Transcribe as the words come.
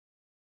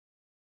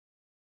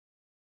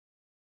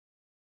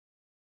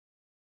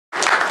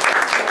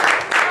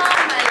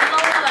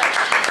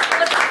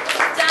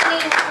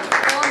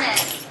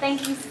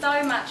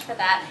much for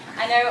that.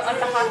 I know on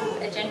behalf of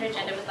Agenda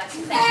would like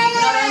to thank you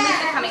not only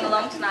for coming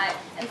along tonight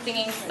and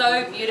singing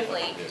so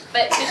beautifully,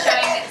 but for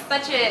showing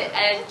such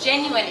a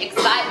genuine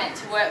excitement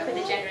to work with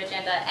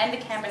Agenda and the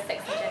Canberra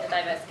sex and gender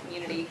diverse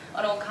community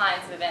on all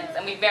kinds of events,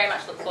 and we very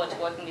much look forward to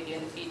working with you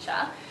in the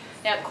future.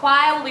 Now,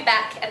 Qwire will be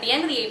back at the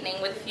end of the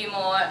evening with a few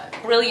more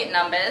brilliant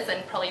numbers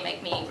and probably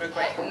make me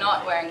regret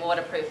not wearing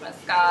waterproof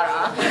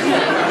mascara.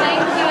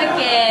 Thank you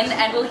again,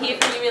 and we'll hear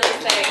from you really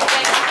soon.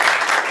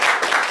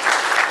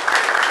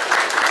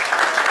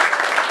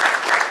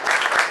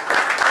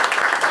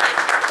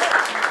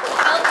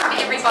 Welcome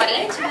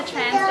everybody to the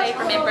Trans Day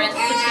Remembrance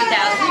for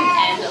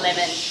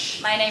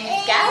 2011. My name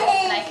is Gab,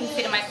 and I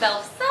consider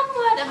myself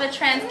somewhat of a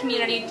trans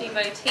community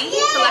devotee,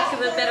 for lack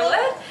of a better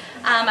word.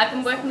 I've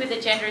been working with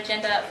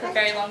Agenda for a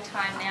very long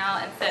time now,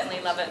 and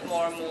certainly love it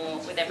more and more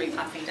with every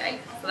passing day.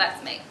 So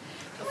that's me.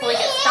 Before we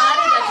get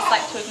started, I'd just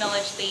like to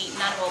acknowledge the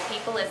Ngunnawal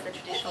people as the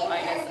traditional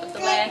owners of the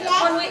land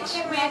upon which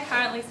we are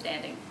currently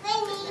standing.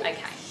 Okay.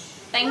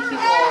 Thank you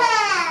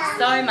all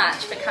so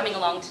much for coming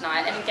along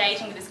tonight and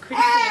engaging with this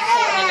critically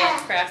important event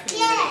for our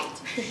community.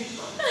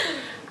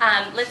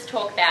 Let's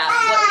talk about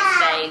what this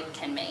day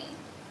can mean.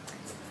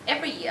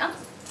 Every year,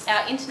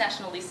 our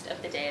international list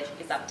of the dead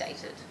is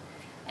updated.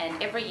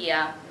 And every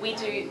year, we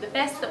do the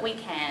best that we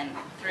can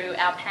through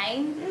our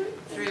pain,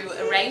 through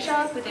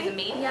erasure within the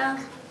media,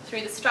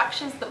 through the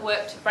structures that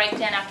work to break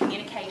down our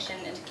communication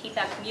and to keep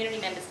our community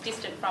members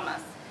distant from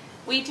us.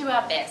 We do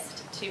our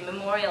best to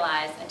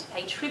memorialise and to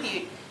pay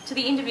tribute to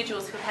the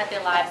individuals who have had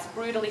their lives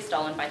brutally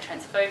stolen by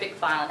transphobic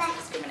violence and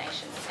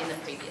discrimination in the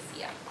previous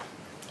year.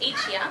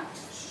 Each year,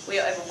 we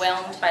are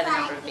overwhelmed by the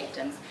number of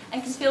victims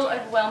and can feel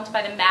overwhelmed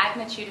by the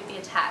magnitude of the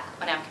attack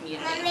on our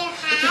community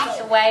because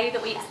of the way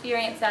that we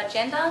experience our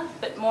gender,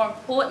 but more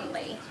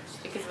importantly,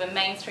 because of a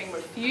mainstream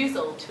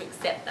refusal to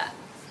accept that.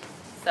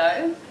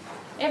 So,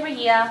 every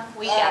year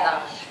we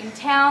gather in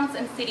towns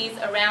and cities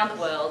around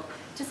the world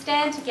to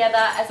stand together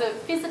as a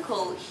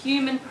physical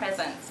human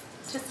presence,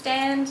 to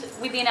stand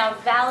within our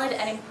valid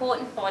and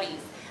important bodies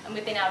and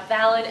within our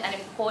valid and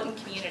important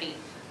community,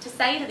 to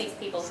say to these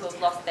people who have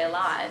lost their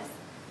lives,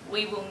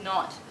 we will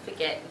not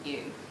forget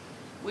you.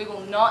 We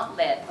will not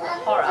let the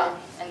horror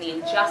and the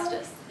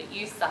injustice that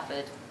you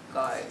suffered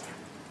go.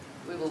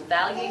 We will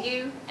value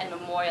you and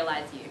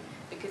memorialise you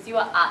because you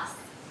are us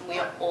and we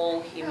are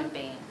all human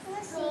beings.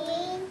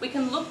 We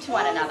can look to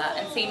one another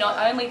and see not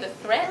only the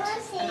threat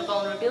and the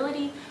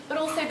vulnerability, but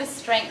also the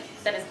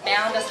strength that has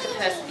bound us to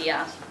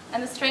persevere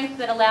and the strength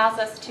that allows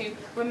us to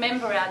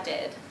remember our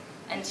dead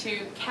and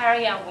to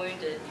carry our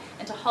wounded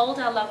and to hold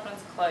our loved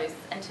ones close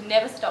and to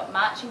never stop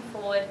marching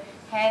forward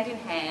hand in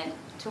hand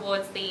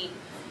towards the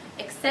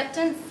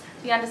acceptance,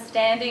 the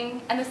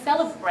understanding and the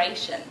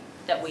celebration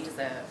that we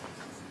deserve.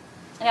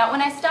 Now,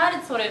 when I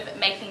started sort of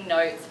making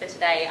notes for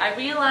today, I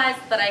realised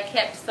that I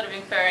kept sort of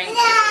inferring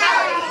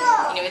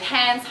physicality, with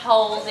hands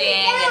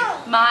holding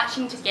and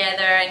marching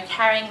together and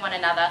carrying one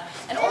another.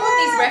 And all of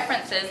these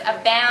references are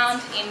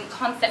bound in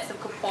concepts of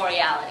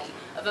corporeality,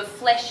 of a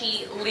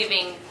fleshy,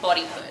 living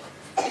bodyhood.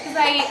 Because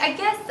I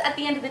guess at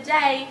the end of the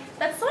day,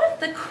 that's sort of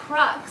the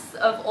crux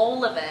of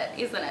all of it,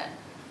 isn't it?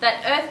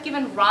 That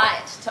earth-given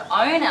right to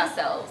own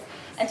ourselves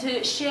and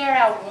to share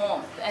our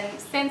warmth and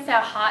sense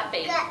our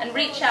heartbeat and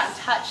reach out and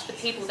touch the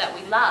people that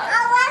we love.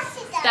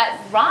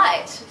 That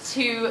right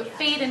to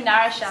feed and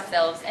nourish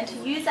ourselves and to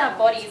use our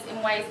bodies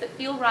in ways that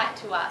feel right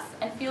to us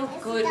and feel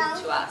good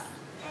to us.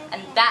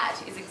 And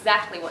that is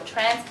exactly what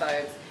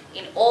transphobes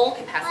in all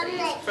capacities,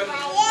 from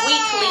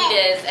weak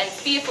leaders and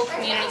fearful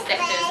community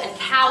sectors and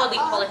cowardly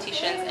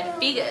politicians and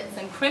bigots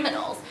and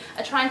criminals,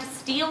 are trying to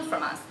steal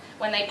from us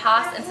when they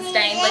pass and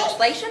sustain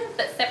legislation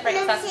that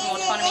separates us from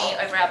autonomy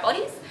over our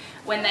bodies,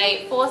 when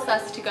they force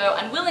us to go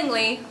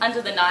unwillingly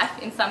under the knife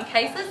in some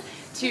cases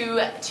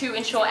to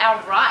ensure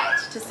our right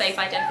to safe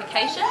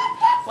identification,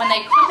 when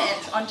they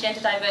comment on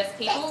gender diverse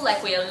people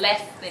like we are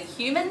less than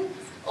human,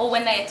 or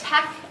when they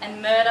attack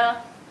and murder,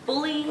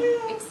 bully,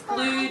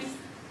 exclude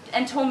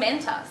and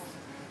torment us.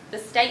 The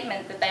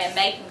statement that they are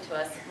making to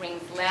us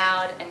rings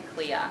loud and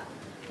clear.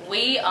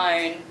 We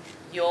own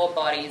your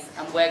bodies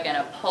and we're going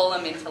to pull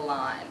them into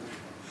line.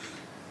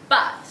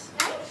 But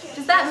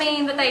does that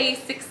mean that they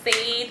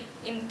succeed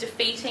in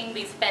defeating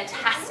these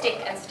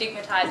fantastic and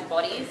stigmatised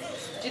bodies?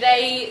 Do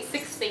they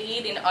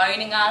succeed in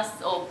owning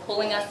us or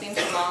pulling us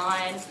into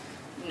line?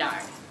 No.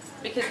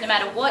 Because no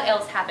matter what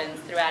else happens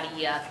throughout a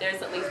year, there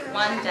is at least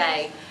one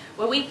day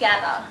where we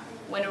gather,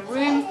 when a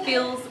room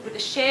fills with the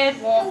shared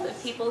warmth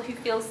of people who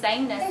feel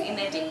sameness in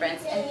their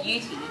difference and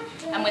beauty,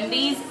 and when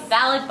these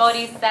valid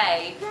bodies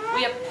say,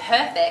 we are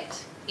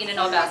perfect in and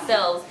of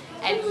ourselves,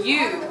 and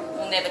you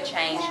will never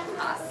change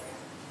us.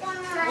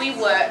 We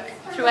work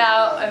through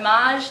our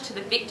homage to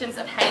the victims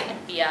of hate and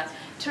fear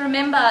to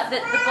remember that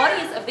the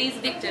bodies of these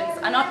victims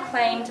are not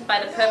claimed by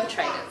the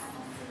perpetrators,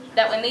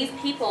 that when these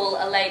people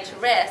are laid to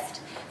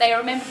rest, they are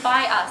remembered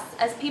by us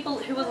as people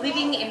who are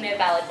living in their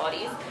valid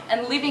bodies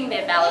and living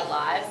their valid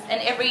lives,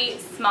 and every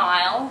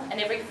smile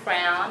and every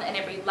frown and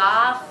every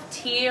laugh,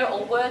 tear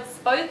or word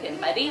spoken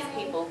by these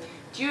people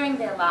during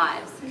their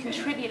lives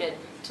contributed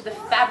to the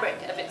fabric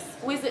of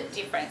exquisite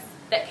difference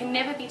that can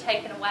never be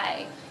taken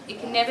away. It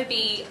can never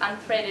be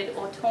unthreaded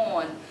or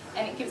torn,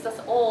 and it gives us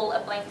all a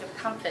blanket of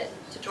comfort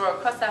to draw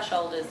across our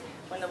shoulders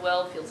when the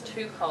world feels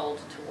too cold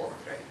to walk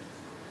through.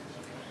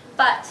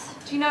 But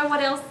do you know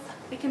what else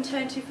we can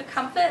turn to for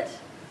comfort?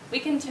 We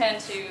can turn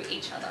to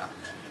each other.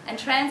 And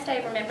Trans Day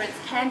of Remembrance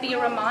can be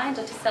a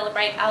reminder to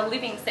celebrate our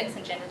living sex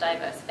and gender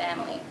diverse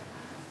family.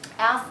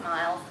 Our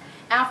smiles,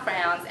 our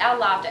frowns, our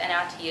laughter and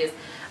our tears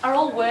are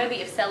all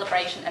worthy of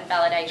celebration and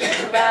validation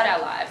throughout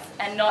our lives,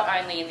 and not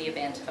only in the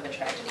event of a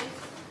tragedy.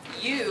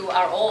 You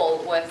are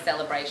all worth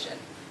celebration,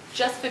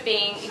 just for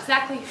being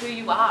exactly who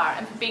you are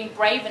and for being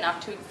brave enough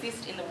to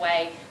exist in the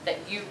way that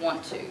you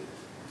want to.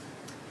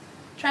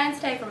 Trans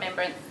Day of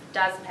Remembrance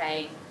does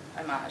pay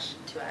homage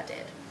to our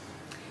dead.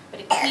 But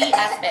a key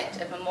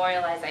aspect of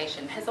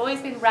memorialisation has always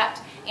been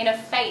wrapped in a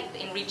faith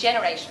in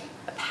regeneration,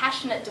 a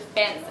passionate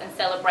defence and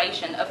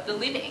celebration of the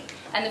living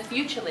and the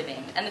future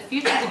living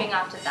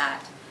after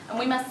that. And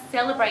we must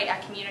celebrate our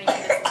community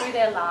members through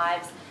their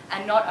lives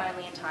and not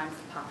only in times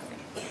of passing.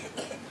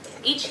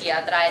 Each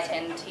year that I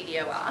attend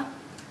TDOR,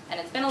 and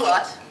it's been a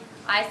lot,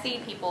 I see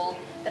people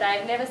that I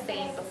have never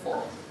seen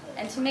before.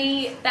 And to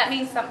me, that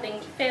means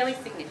something fairly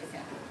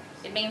significant.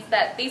 It means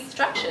that these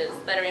structures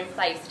that are in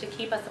place to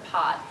keep us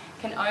apart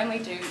can only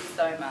do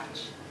so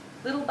much.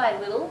 Little by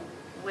little,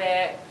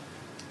 we're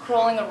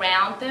crawling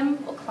around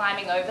them or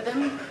climbing over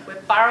them,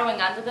 we're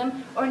burrowing under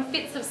them, or in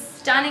fits of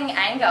stunning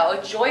anger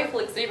or joyful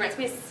exuberance,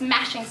 we're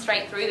smashing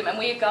straight through them and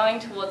we are going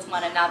towards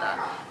one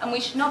another. And we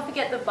should not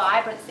forget the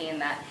vibrancy in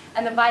that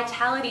and the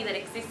vitality that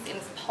exists in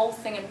this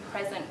pulsing and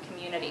present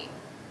community.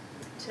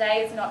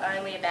 Today is not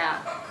only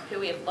about who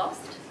we have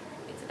lost,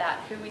 it's about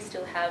who we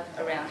still have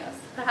around us,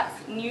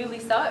 perhaps newly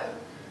so,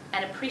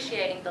 and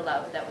appreciating the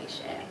love that we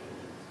share.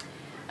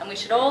 And we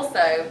should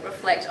also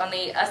reflect on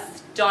the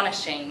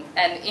astonishing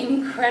and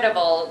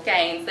incredible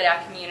gains that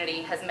our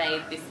community has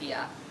made this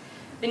year.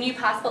 The new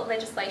passport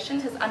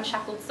legislation has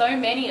unshackled so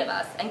many of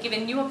us and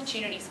given new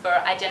opportunities for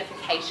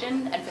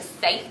identification and for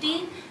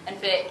safety and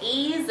for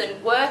ease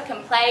and work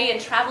and play and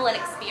travel and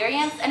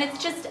experience, and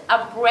it's just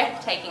a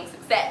breathtaking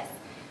success.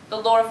 The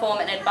Law Reform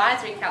and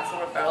Advisory Council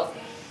referrals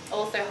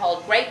also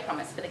hold great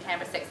promise for the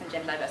Canberra sex and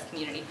gender diverse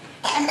community.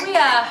 And we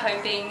are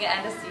hoping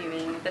and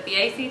assuming that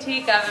the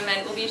ACT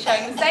government will be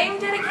showing the same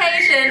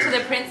dedication to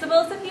the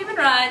principles of human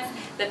rights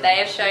that they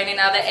have shown in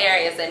other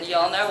areas, and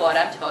you'll know what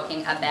I'm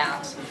talking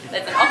about.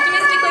 That's an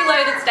optimistically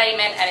loaded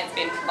statement and it's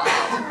been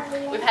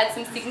fun. We've had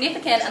some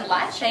significant and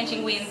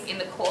life-changing wins in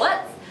the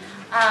courts,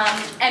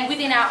 and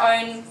within our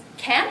own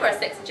Canberra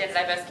sex and gender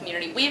diverse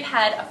community, we've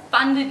had a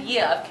funded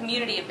year of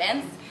community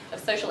events, of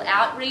social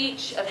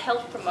outreach, of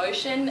health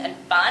promotion and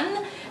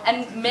fun,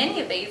 and many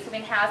of these have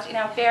been housed in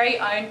our very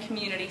own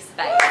community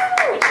space.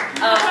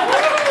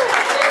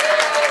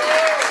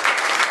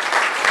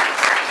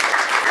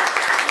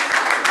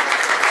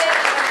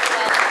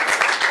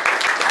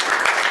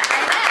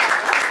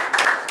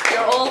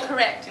 You're all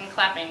correct in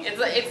clapping.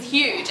 It's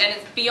huge, and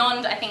it's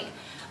beyond, I think,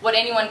 what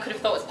anyone could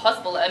have thought was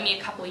possible a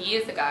mere couple of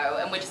years ago,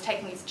 and we're just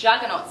taking these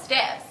juggernaut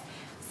steps.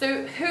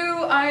 So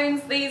who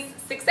owns these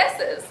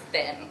successes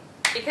then?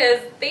 Because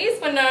these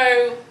were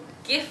no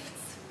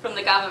gifts from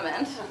the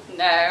government,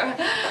 no,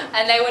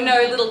 and they were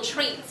no little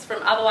treats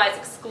from otherwise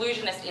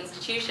exclusionist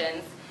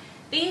institutions.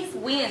 These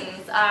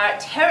wins are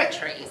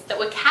territories that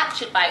were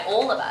captured by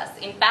all of us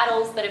in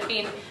battles that have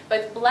been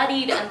both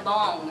bloodied and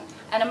long,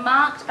 and are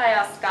marked by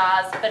our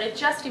scars, but are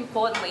just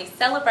importantly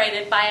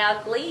celebrated by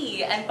our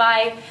glee and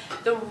by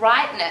the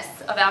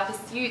rightness of our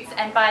pursuits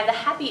and by the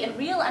happy and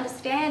real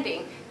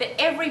understanding that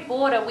every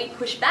border we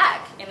push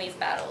back in these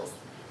battles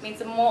means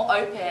a more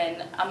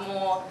open, a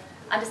more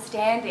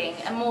understanding,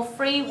 a more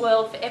free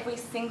world for every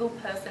single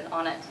person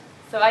on it.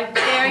 So I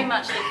very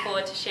much look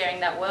forward to sharing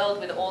that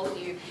world with all of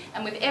you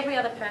and with every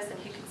other person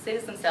who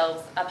considers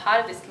themselves a part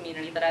of this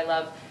community that I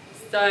love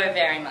so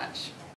very much.